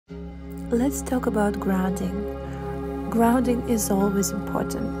let's talk about grounding. Grounding is always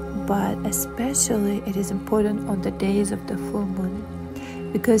important, but especially it is important on the days of the full moon,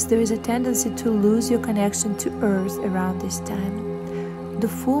 because there is a tendency to lose your connection to Earth around this time. The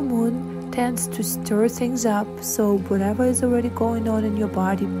full moon tends to stir things up, so whatever is already going on in your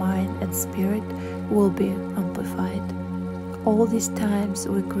body, mind, and spirit will be amplified. All these times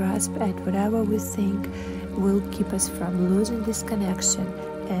we grasp at whatever we think will keep us from losing this connection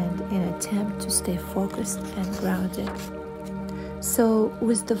and in an attempt to stay focused and grounded. So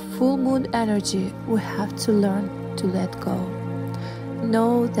with the full moon energy, we have to learn to let go.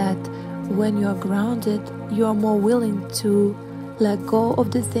 Know that when you are grounded, you are more willing to let go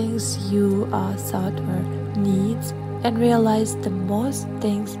of the things you thought were needs and realize the most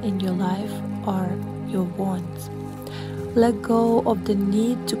things in your life are your wants. Let go of the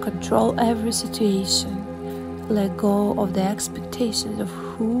need to control every situation. Let go of the expectations of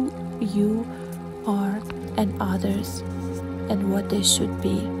who you are and others and what they should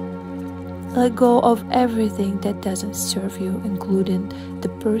be. Let go of everything that doesn't serve you, including the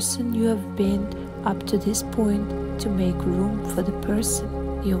person you have been up to this point, to make room for the person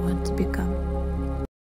you want to become.